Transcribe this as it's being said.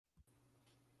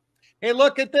Hey,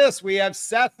 look at this. We have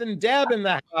Seth and Deb in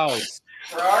the house.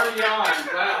 We're already on.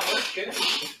 Wow, that's good.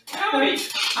 Howdy.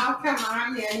 I'll come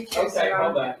on here. Okay,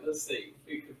 hold on. Let's see if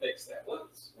we can fix that.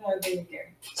 Whoops. Oh, there you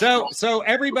go. So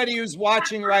everybody who's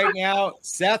watching right now,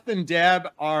 Seth and Deb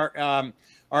are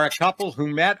a couple who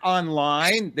met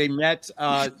online. They met.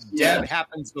 Deb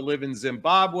happens to live in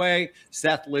Zimbabwe.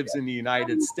 Seth lives in the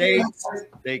United States.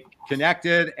 They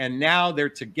connected, and now they're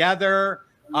together.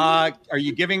 Are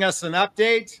you giving us an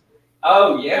update?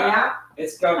 Oh yeah.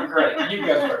 It's going great. You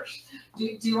go first.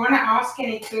 Do you want to ask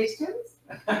any questions?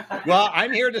 Well,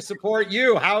 I'm here to support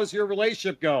you. How's your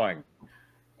relationship going?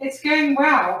 It's going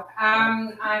well.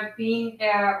 I've been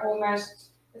there almost,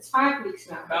 it's 5 weeks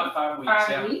now. About 5 weeks.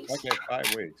 5 weeks. Okay,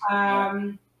 5 weeks.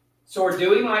 So we're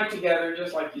doing life together,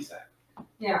 just like you said.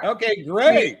 Yeah. Okay,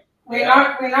 great. We're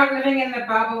not living in the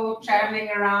bubble,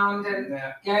 traveling around and going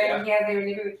here, there, and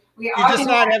everywhere. You're just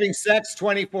not having sex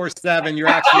 24/7. You're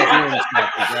actually doing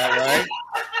stuff. Is that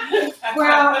right?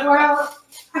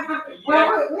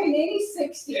 Well, we're nearly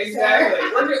 60. Exactly.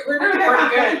 So. We're doing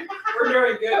pretty good. We're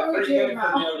doing good. Pretty good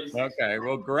for Jody's. Okay,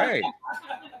 well, great.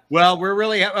 Well, we're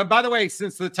really, by the way,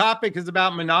 since the topic is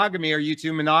about monogamy, are you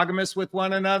two monogamous with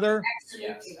one another? Absolutely.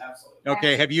 Yes, absolutely.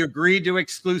 Okay, have you agreed to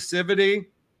exclusivity?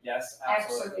 Yes,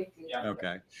 absolutely. Yeah.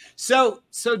 Okay. So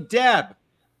Deb,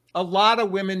 a lot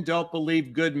of women don't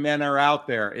believe good men are out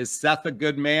there. Is Seth a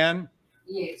good man?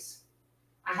 Yes.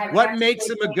 What makes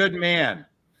him a good man?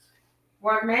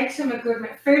 What makes him a good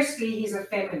man? Firstly, he's a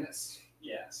feminist.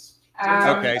 Yes.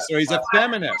 Okay, so he's a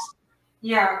feminist.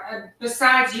 Yeah.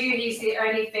 Besides you, he's the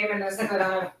only feminist that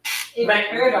I've ever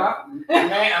heard of. A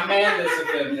man that's a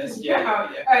feminist. Yeah.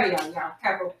 Oh yeah.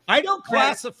 Couple. I don't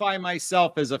classify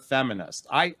myself as a feminist.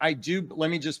 I do. Let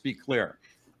me just be clear.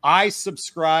 I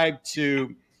subscribe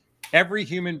to every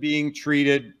human being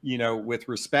treated, with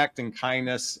respect and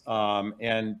kindness,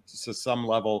 and to some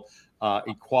level,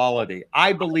 equality.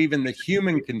 I believe in the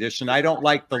human condition. I don't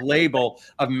like the label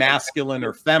of masculine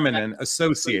or feminine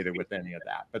associated with any of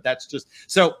that. But that's just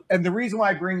so. And the reason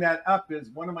why I bring that up is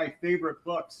one of my favorite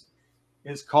books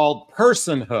is called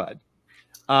Personhood,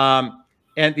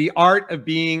 and the art of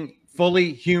being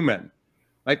fully human.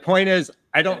 My point is,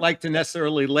 I don't like to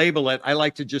necessarily label it. I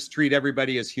like to just treat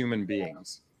everybody as human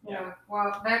beings. Yeah,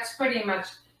 well, that's pretty much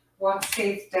what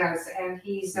Seth does, and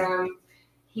he's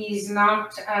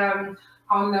not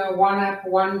on the one up,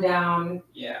 one down.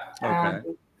 Yeah. Okay.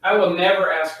 I will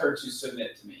never ask her to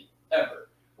submit to me ever.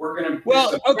 We're gonna.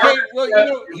 Well, okay.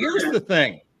 Well, here's the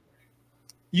thing.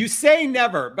 You say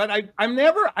never, but I'm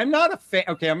not a fan.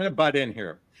 Okay, I'm going to butt in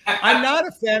here. I'm not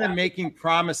a fan of making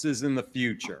promises in the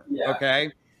future. Yeah.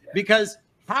 Okay, because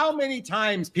how many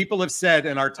times people have said,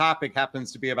 and our topic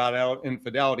happens to be about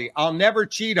infidelity, I'll never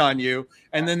cheat on you,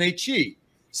 and then they cheat.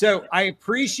 So I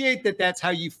appreciate that that's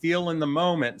how you feel in the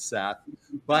moment, Seth,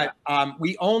 but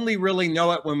we only really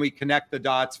know it when we connect the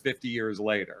dots 50 years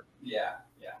later. Yeah.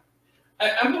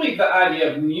 I believe the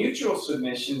idea of mutual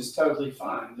submission is totally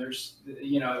fine. There's,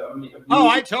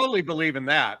 I totally believe in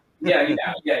that. Yeah.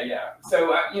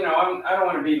 So, I don't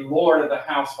want to be lord of the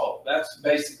household. That's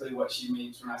basically what she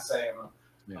means when I say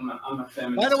I'm a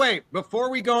feminist. By the way,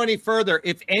 before we go any further,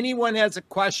 if anyone has a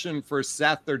question for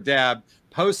Seth or Deb,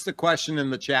 post the question in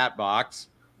the chat box.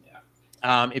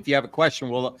 Yeah. If you have a question,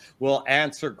 we'll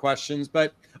answer questions.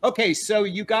 But okay, so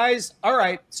you guys, all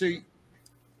right. So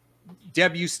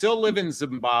Deb, you still live in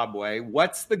Zimbabwe.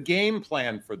 What's the game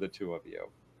plan for the two of you?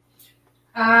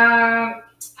 Our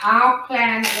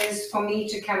plan is for me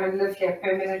to come and live here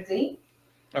permanently.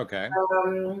 Okay.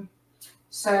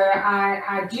 So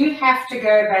I do have to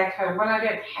go back home. Well, I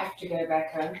don't have to go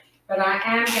back home, but I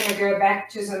am going to go back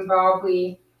to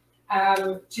Zimbabwe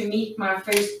to meet my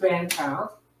first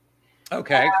grandchild.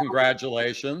 Okay,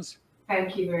 congratulations.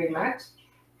 Thank you very much.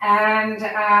 And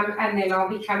then I'll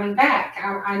be coming back.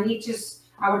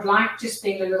 I would like to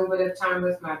spend a little bit of time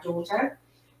with my daughter,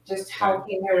 just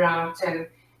helping her out and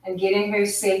getting her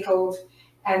settled.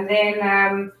 And then,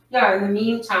 in the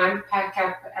meantime, pack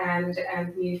up and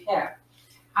move here.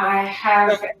 I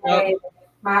have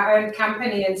my own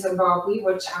company in Zimbabwe,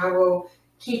 which I will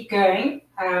keep going.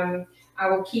 I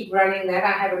will keep running that.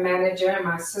 I have a manager, and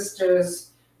my sister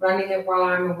is running it while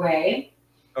I'm away.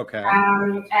 Okay.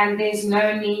 And there's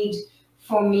no need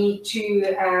for me to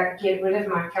get rid of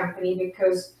my company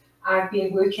because I've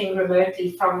been working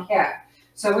remotely from here.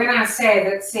 So when I say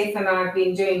that Seth and I have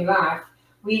been doing life,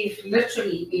 we've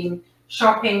literally been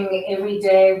shopping every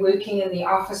day, working in the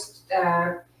office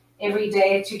every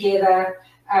day together,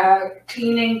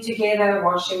 cleaning together,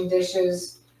 washing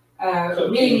dishes,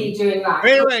 really doing life.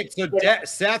 Wait. So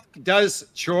Seth does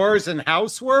chores and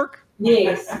housework?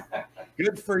 Yes.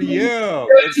 Good for you.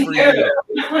 Good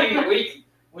Good for you.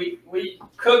 We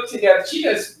cook together. She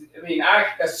does. I mean, I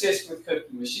assist with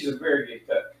cooking, but she's a very good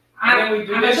cook. And then we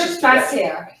do I'm a bit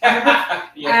fussier.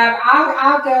 Yeah.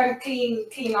 I'll go and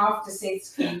clean after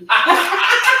sets clean.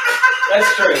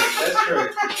 That's true. That's true.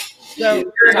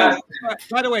 So,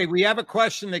 by the way, we have a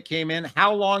question that came in.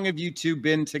 How long have you two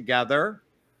been together?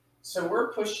 So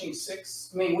we're pushing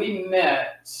 6. I mean, we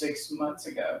met 6 months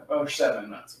ago, or 7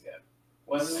 months ago,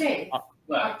 wasn't it?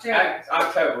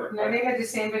 October. November,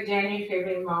 December, January,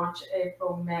 February, March,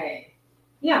 April, May.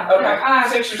 Yeah. Okay.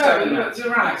 6 or 7 months.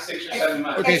 You're right. 6 or 7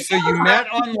 months. Okay, so you met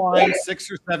online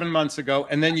 6 or 7 months ago,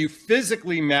 and then you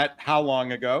physically met how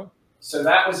long ago? So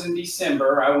that was in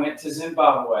December. I went to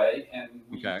Zimbabwe, and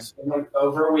we spent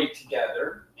over a week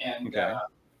together. And, and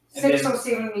 6 or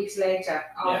 7 weeks later,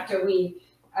 after we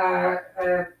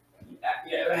after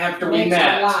we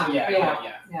met.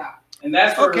 Yeah. And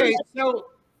that's okay. So,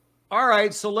 all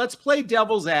right. So let's play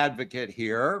devil's advocate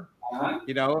here.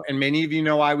 You know, and many of you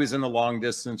know I was in a long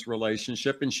distance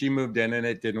relationship, and she moved in, and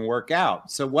it didn't work out.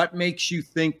 So, what makes you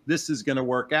think this is going to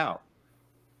work out?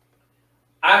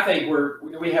 I think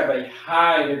we have a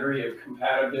high degree of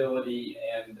compatibility,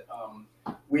 and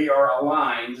we are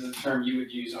aligned, is the term you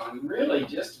would use on really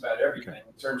just about everything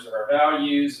in terms of our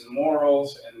values and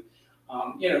morals. And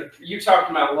you know, you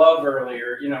talked about love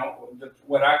earlier. You know,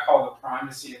 what I call the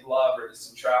primacy of love, or the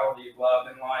centrality of love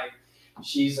in life.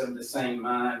 She's of the same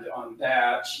mind on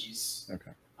that. She's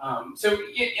so.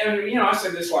 And you know, I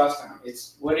said this last time.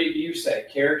 It's, what did you say?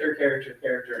 Character, character,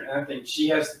 character. And I think she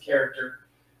has the character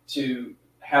to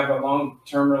have a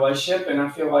long-term relationship, and I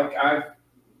feel like I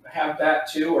have that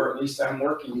too, or at least I'm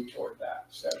working toward that.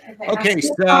 So okay,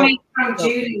 so from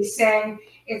Julie saying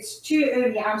it's too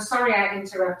early. I'm sorry I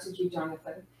interrupted you,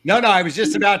 Jonathan. No, I was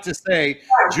just about to say,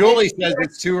 Julie says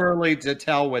it's too early to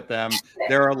tell with them.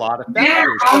 There are a lot of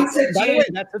factors. By the way,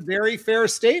 that's a very fair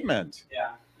statement.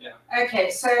 Yeah. Okay,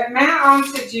 so may I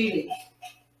answer Julie?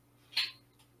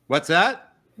 What's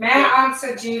that? May I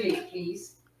answer Julie,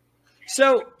 please?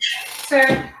 So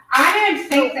I don't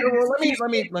think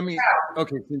that. Let me.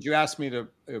 Okay, since you asked me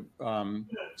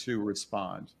to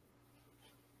respond.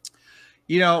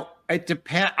 You know, it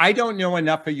depends. I don't know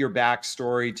enough of your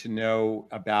backstory to know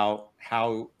about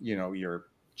how, you know, your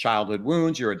childhood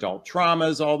wounds, your adult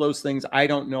traumas, all those things. I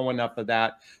don't know enough of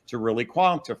that to really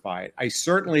quantify it. I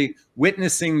certainly,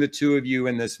 witnessing the two of you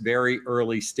in this very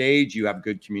early stage, you have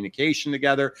good communication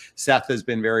together. Seth has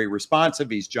been very responsive.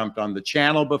 He's jumped on the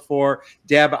channel before.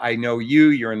 Deb, I know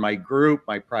you're in my group,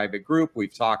 my private group.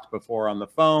 We've talked before on the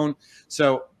phone.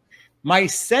 So my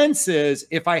sense is,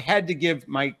 if I had to give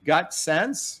my gut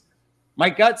sense,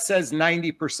 my gut says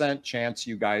 90% chance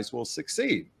you guys will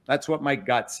succeed. That's what my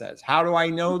gut says. How do I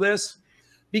know this?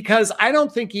 Because I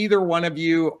don't think either one of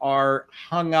you are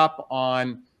hung up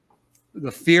on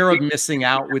the fear of missing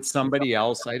out with somebody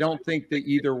else. I don't think that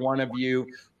either one of you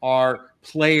are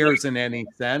players in any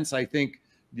sense. I think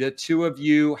the two of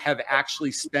you have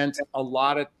actually spent a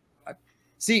lot of,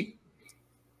 see,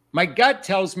 my gut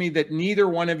tells me that neither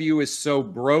one of you is so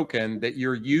broken that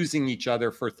you're using each other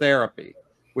for therapy,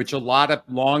 which a lot of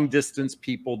long distance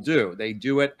people do. They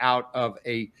do it out of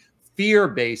a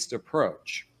fear-based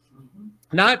approach.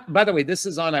 Not, by the way, this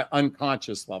is on an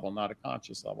unconscious level, not a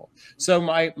conscious level. So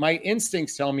my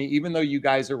instincts tell me, even though you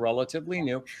guys are relatively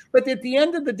new, but at the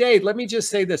end of the day, let me just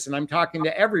say this, and I'm talking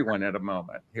to everyone at a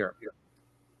moment here.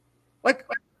 Like,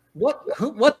 what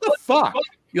the fuck?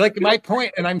 You like my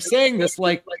point, and I'm saying this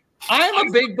like, I'm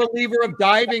a big believer of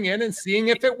diving in and seeing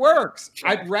if it works.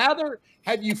 I'd rather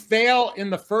have you fail in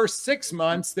the first 6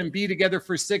 months than be together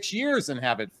for 6 years and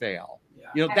have it fail.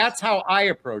 You know, that's how I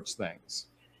approach things.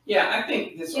 Yeah, I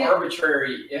think this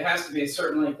arbitrary, it has to be a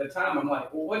certain length of time. I'm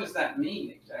like, well, what does that mean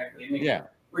exactly? I mean,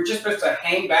 we're just supposed to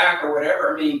hang back or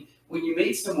whatever. I mean, when you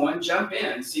meet someone, jump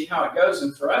in, see how it goes.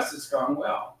 And for us, it's gone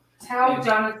well. Tell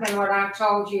Jonathan what I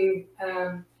told you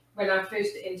when I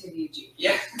first interviewed you.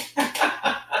 Yeah.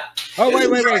 Oh,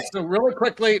 wait. So really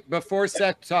quickly, before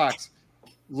Seth talks,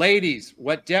 ladies,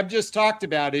 what Deb just talked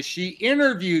about is she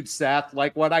interviewed Seth,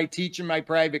 like what I teach in my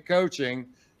private coaching.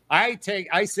 I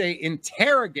say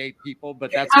interrogate people,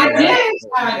 but that's what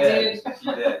I did.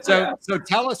 So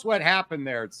tell us what happened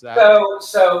there, Seth.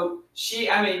 So she,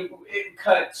 I mean, it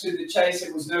cut to the chase.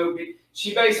 It was no big.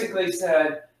 She basically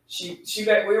said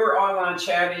we were online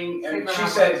chatting, and she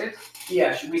said,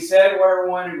 we said where we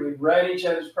wanted. We'd read each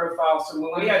other's profiles. So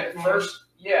when we had the first,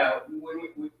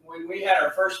 when we had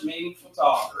our first meaningful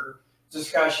talk or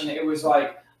discussion, it was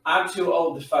like, I'm too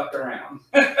old to fuck around.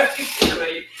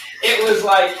 It was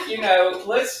like,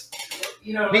 let's.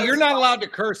 Hey, you're not allowed to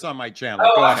curse on my channel.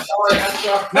 Oh, Go I'm ahead. sorry. I'm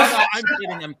sorry. No,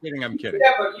 I'm kidding.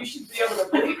 Yeah, but you should be able to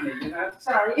believe me,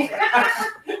 Sorry.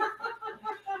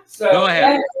 So go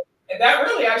ahead. And that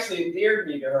really actually endeared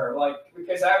me to her, like,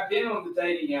 because I've been on the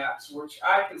dating apps, which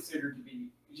I consider to be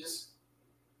just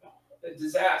a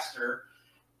disaster.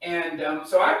 And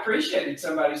so I appreciated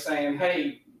somebody saying,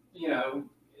 hey, it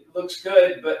looks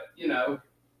good, but,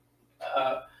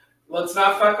 let's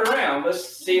not fuck around. Let's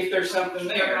see if there's something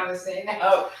there.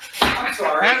 Oh, I'm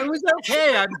sorry. It was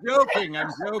okay. I'm joking.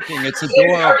 It's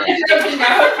adorable. Are you joking? I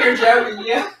hope you're joking.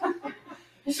 Yeah.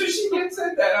 So she had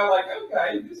said that. I'm like,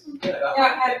 okay, this is good.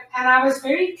 Yeah, and I was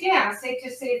very clear. I said to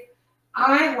Seth,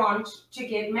 I want to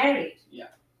get married. Yeah.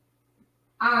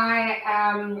 I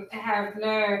have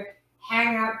no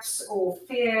hang-ups or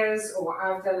fears, or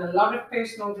I've done a lot of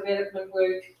personal development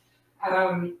work.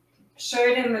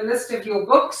 Showed him the list of your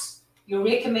books, your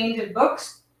recommended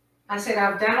books. I said,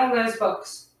 I've done all those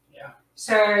books. Yeah.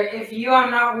 So if you are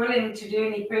not willing to do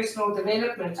any personal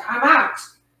development, I'm out.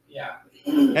 Yeah.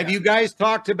 Have you guys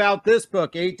talked about this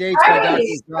book, 8 Dates by Dr.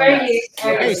 Jonathon?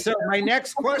 Okay, so my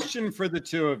next question for the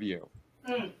two of you.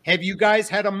 Have you guys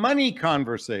had a money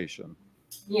conversation?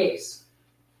 Yes.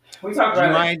 We talked Do about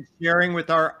you mind sharing with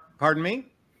pardon me?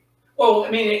 Well,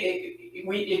 I mean,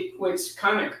 it's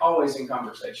kind of always in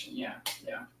conversation. Yeah.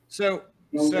 So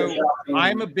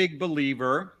I'm a big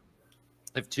believer,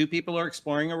 if two people are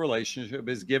exploring a relationship,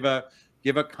 is give a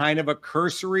kind of a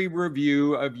cursory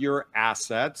review of your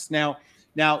assets. Now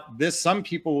some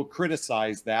people will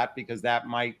criticize that because that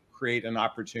might create an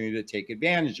opportunity to take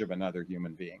advantage of another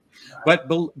human being. But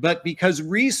because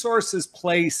resources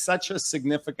play such a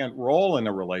significant role in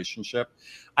a relationship,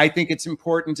 I think it's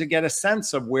important to get a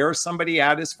sense of where somebody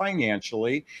at is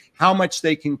financially, how much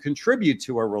they can contribute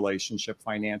to a relationship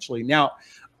financially. Now,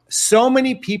 so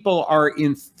many people are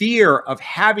in fear of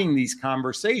having these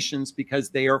conversations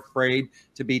because they are afraid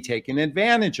to be taken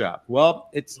advantage of. Well,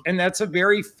 and that's a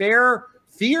very fair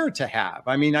fear to have.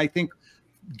 I mean, I think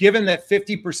given that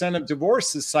 50% of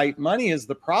divorces cite money as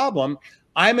the problem,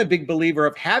 I'm a big believer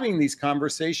of having these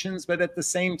conversations, but at the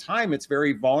same time, it's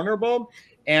very vulnerable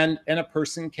and a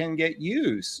person can get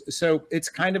used. So it's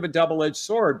kind of a double-edged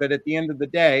sword. But at the end of the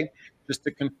day, just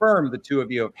to confirm, the two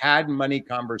of you have had money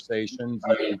conversations.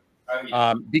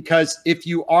 Because if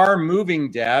you are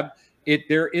moving, Deb,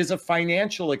 there is a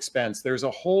financial expense. There's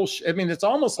a whole, I mean, it's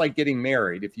almost like getting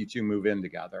married if you two move in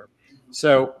together.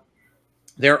 So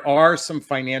there are some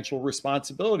financial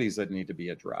responsibilities that need to be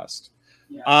addressed.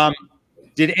 Yeah.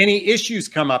 Did any issues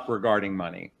come up regarding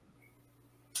money?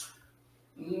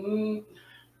 Not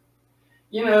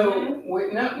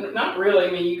really.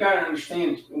 I mean, you got to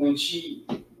understand when she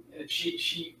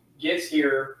gets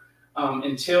here,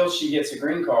 until she gets a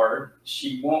green card,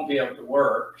 she won't be able to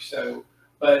work. So,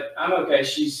 but I'm okay.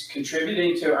 She's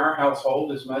contributing to our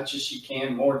household as much as she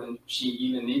can, more than she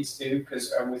even needs to,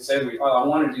 because I would say I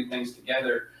want to do things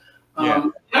together.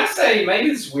 I say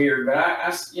maybe it's weird, but I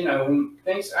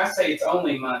say it's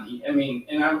only money. I mean,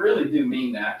 and I really do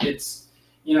mean that. It's,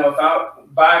 if I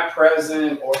buy a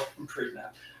present or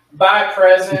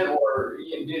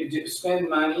spend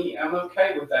money, I'm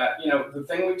okay with that. The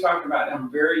thing we talked about,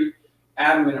 I'm very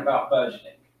adamant about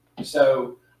budgeting.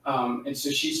 So, and so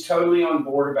she's totally on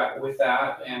board with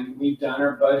that. And we've done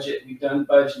our budget. We've done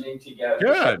budgeting together.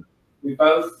 Good. So we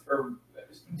both are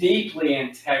deeply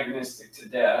antagonistic to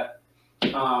debt.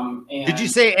 And did you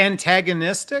say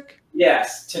antagonistic?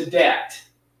 Yes, to debt.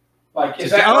 Like,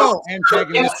 is that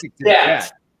antagonistic to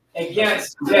debt?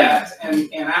 Against debt,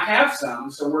 and I have some,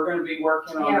 so we're going to be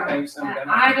working on paying some debt.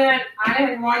 I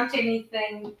don't want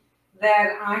anything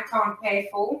that I can't pay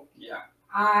for. Yeah.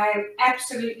 I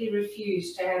absolutely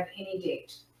refuse to have any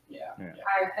debt. Yeah.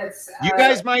 You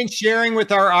guys mind sharing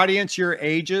with our audience your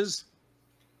ages?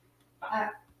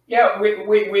 Yeah,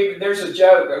 we there's a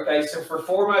joke. Okay, so for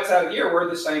 4 months out of the year, we're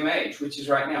the same age, which is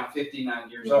right now 59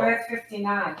 years old. We're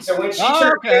 59. So when she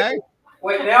turned 50,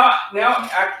 now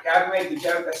I've made the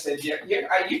joke. I said, you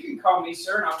can call me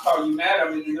sir, and I'll call you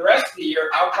madam, and the rest of the year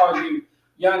I'll call you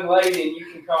young lady, and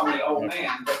you can call me old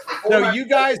man. But so you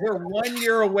guys are 1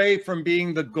 year away from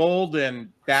being the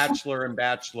golden bachelor and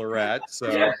bachelorette.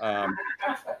 So,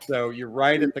 so you're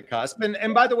right at the cusp.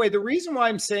 And by the way, the reason why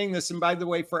I'm saying this, and by the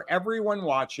way, for everyone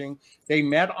watching, they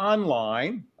met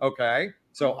online. Okay,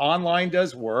 so online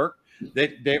does work.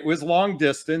 That was long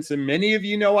distance, and many of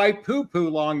you know I poo-poo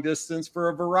long distance for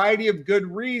a variety of good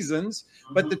reasons.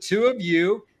 But the two of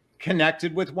you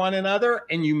connected with one another,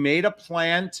 and you made a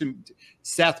plan to.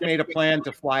 Seth made a plan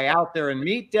to fly out there and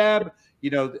meet Deb. you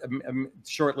know,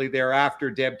 shortly thereafter,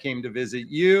 Deb came to visit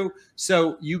you.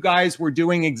 So you guys were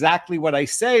doing exactly what I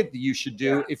say that you should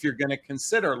do if you're going to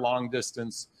consider long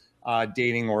distance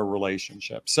dating or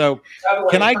relationship. So By the way,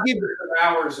 can I give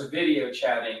hours of video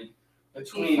chatting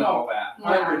between all that?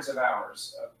 Hundreds of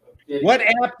hours of video. What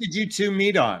app did you two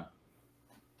meet on?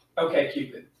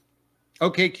 OkCupid.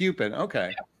 OkCupid.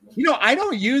 Okay. You know, I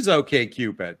don't use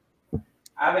OkCupid.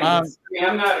 I think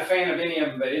I'm not a fan of any of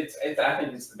them, but I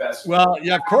think it's the best. Well,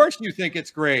 yeah, of course you think it's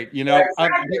great. You know,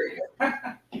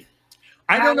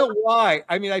 I don't know why.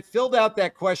 I mean, I filled out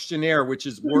that questionnaire, which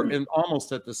is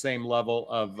almost at the same level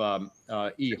of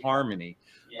eHarmony.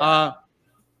 Yeah.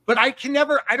 But I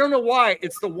don't know why.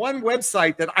 It's the one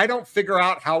website that I don't figure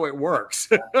out how it works.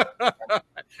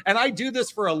 And I do this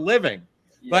for a living.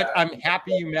 But I'm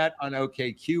happy you met on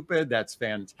OkCupid. That's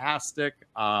fantastic.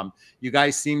 You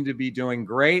guys seem to be doing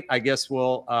great. I guess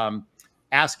we'll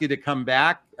ask you to come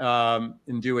back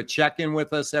and do a check-in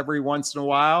with us every once in a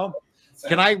while.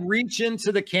 Can I reach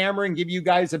into the camera and give you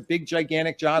guys a big,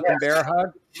 gigantic Jonathon Bear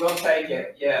hug? We'll take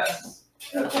it. Yes.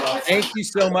 That's awesome. Thank you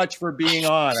so much for being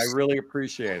on. I really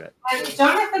appreciate it. And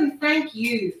Jonathon, thank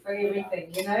you for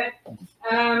everything. You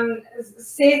know,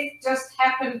 Seth just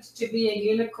happened to be a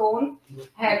unicorn.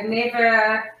 Had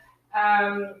never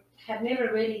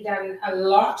really done a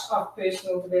lot of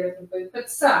personal development work,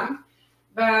 but some.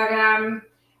 But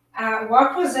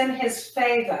what was in his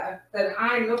favor that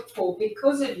I look for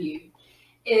because of you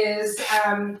is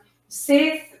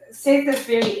Seth is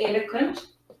very eloquent.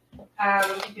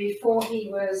 Before he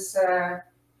was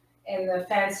in the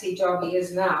fancy job he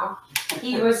is now,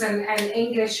 he was an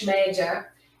English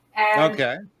major.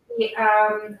 And he,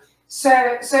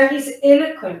 so he's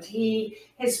eloquent.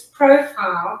 His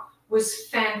profile was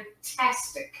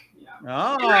fantastic. Yeah.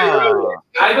 Oh.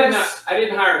 I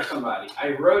didn't hire somebody.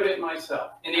 I wrote it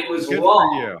myself, and it was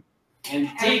long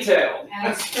and detailed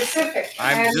and specific.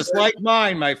 I'm just like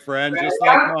mine, my friend. Just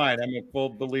like mine. I'm a full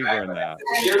believer in that.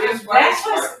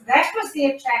 That was the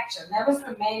attraction. That was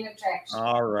the main attraction.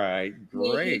 All right,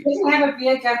 great. He didn't have a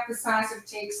beard gut the size of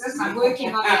Texas. I'm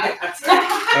working on that.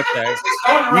 Okay,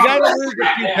 you got to lose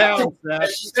a few pounds,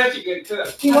 Seth. She's such a good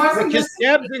cook. Because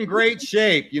Deb's in great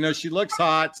shape. You know, she looks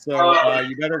hot, so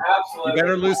you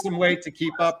better lose some weight to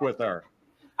keep up with her.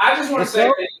 I just want to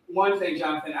say one thing,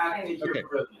 Jonathon. I think you're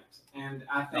brilliant. And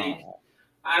I think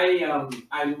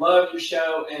I love your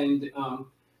show, and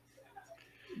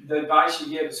the advice you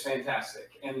give is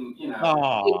fantastic. And you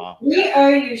know, we owe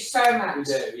you so much. We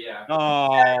do, yeah.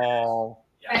 Oh,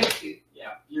 thank you.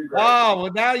 Yeah, you're great. Oh,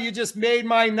 well, now you just made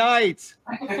my night.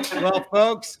 Well,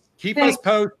 folks, keep us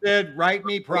posted. Write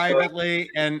me privately,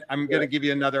 and I'm going to give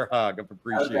you another hug of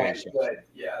appreciation. Okay, good.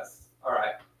 Yes. All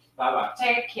right. Bye bye.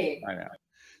 Take care. I know.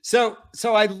 So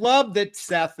I love that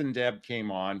Seth and Deb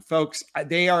came on. Folks,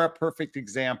 they are a perfect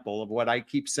example of what I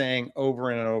keep saying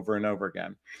over and over and over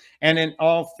again. And in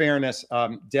all fairness,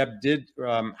 Deb did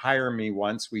hire me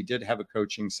once. We did have a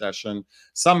coaching session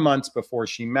some months before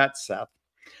she met Seth.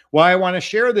 Why I want to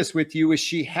share this with you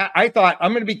is I thought,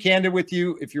 I'm going to be candid with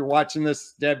you. If you're watching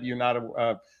this, Deb, you're not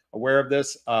aware of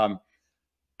this. I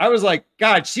was like,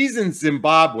 God, she's in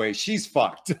Zimbabwe. She's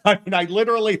fucked. I mean, I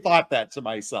literally thought that to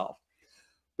myself.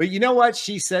 But you know what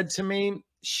she said to me?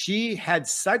 She had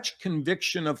such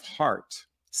conviction of heart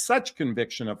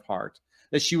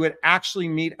that she would actually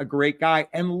meet a great guy.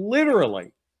 And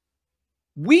literally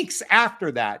weeks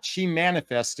after that, she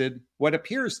manifested what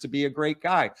appears to be a great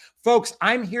guy. Folks,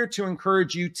 I'm here to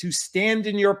encourage you to stand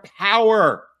in your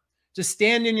power,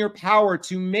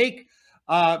 to make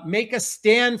a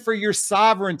stand for your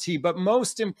sovereignty. But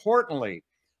most importantly,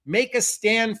 make a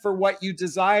stand for what you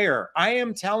desire. I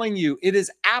am telling you, it is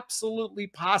absolutely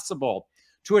possible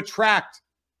to attract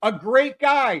a great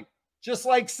guy just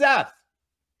like Seth.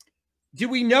 Do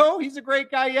we know he's a great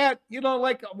guy yet? You know,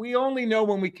 like we only know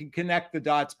when we can connect the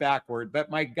dots backward, but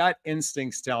my gut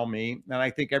instincts tell me, and I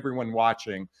think everyone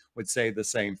watching would say the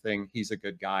same thing, he's a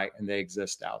good guy and they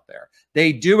exist out there.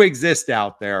 They do exist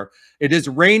out there. It is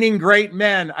raining great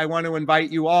men. I want to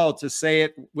invite you all to say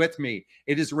it with me.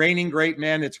 It is raining great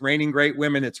men. It's raining great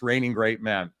women. It's raining great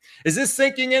men. Is this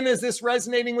sinking in? Is this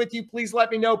resonating with you? Please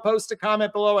let me know. Post a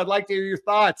comment below. I'd like to hear your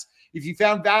thoughts. If you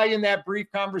found value in that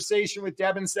brief conversation with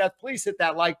Deb and Seth, please hit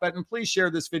that like button. Please share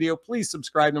this video. Please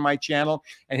subscribe to my channel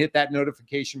and hit that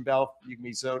notification bell. You can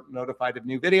be so notified of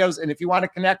new videos. And if you want to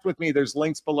connect with me, there's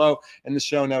links below in the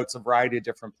show notes, a variety of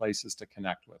different places to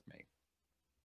connect with me.